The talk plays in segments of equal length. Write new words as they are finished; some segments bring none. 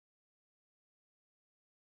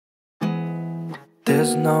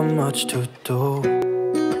There's not much to do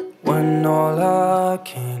when all I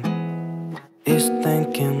can is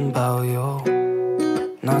thinking about you.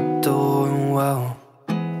 Not doing well,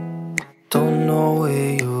 don't know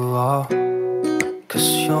where you are, 'cause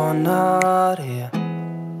you're not here.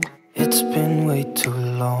 It's been way too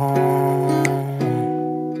long.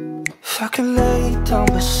 If I could lay down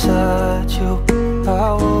beside you,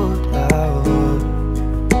 I would,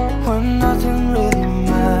 when nothing really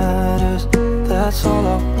matters. That's all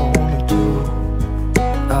I wanna do.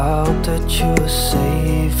 I hope that you are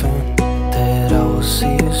safe and that I will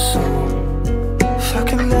see you soon. If I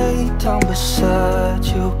could lay down beside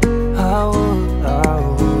you, I would, I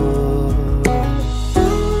would,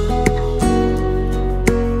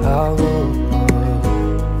 I would,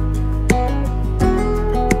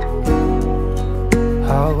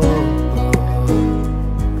 I would.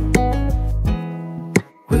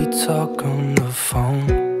 We talk on the phone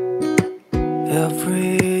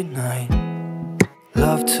every night.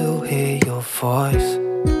 Love to hear your voice.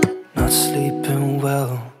 Not sleeping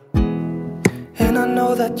well, and I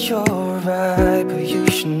know that you're right, but you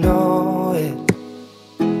should know it.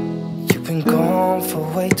 You've been gone for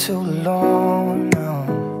way too long now.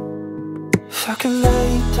 If I could lay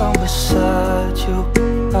down beside you,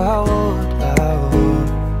 I would,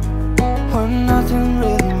 when nothing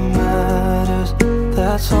really matters.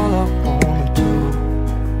 That's all I wanna do.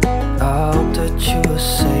 I hope that you are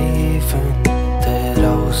safe and that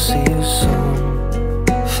I will see you soon.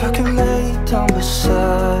 If I could lay down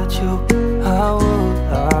beside you, I would,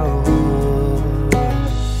 I would.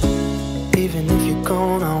 Even if you're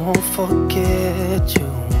gone, I won't forget you.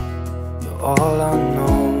 You're all I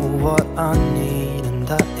know, what I need, and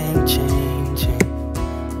that ain't changing.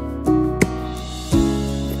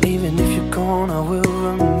 And even if you're gone, I will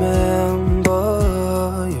remember.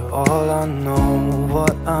 You're all I know,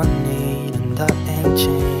 what I need, and that ain't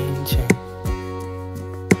changing.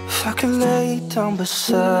 If I could lay down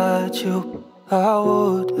beside you, I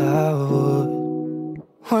would, I would.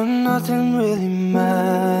 When nothing really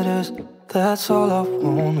matters, that's all I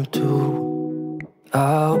wanna do. I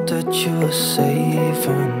hope that you are safe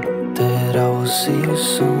and that I will see you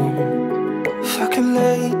soon. If I could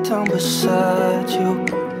lay down beside you,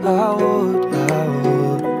 I would, I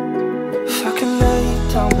would. If I could lay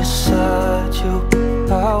down beside you,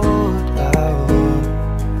 I would, I would.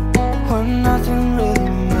 When nothing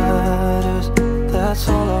really matters, that's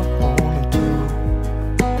all I wanna do.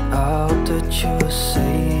 I hope that you are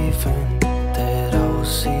safe and that I will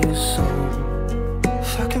see you soon.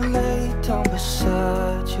 If I could lay down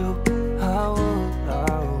beside you, I would, I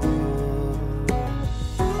would,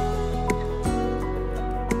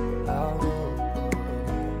 I would,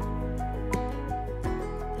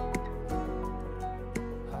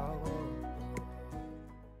 I would.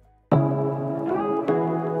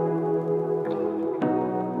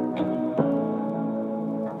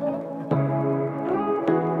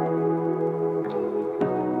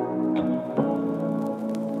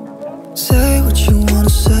 Say what you wanna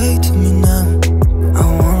say to me now. I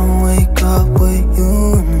wanna wake up with you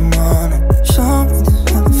in the morning. Show me there's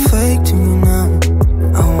nothing fake to me now.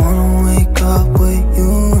 I wanna wake up with you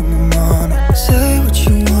in the morning. Say what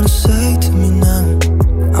you wanna say to me now.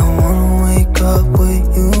 I wanna wake up with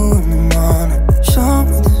you in the morning. Show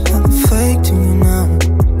me there's nothing fake to me now.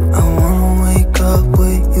 I wanna wake up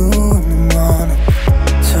with you in the morning.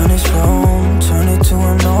 Turn this room, turn it to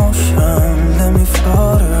an ocean. Let me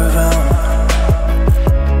float around.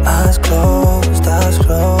 Eyes closed,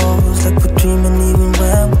 like we're dreaming even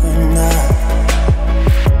when we're not.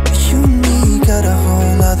 You and me got a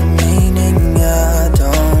whole other meaning, I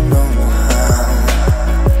don't know how.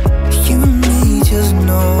 You and me just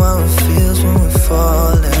know how it feels when we're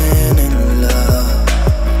falling in love.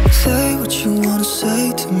 Say what you wanna say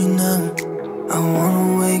to me now. I wanna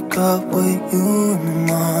wake up with you in the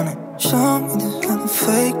morning. Show me there's nothing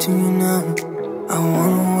fake to me now. I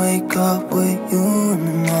wanna wake up with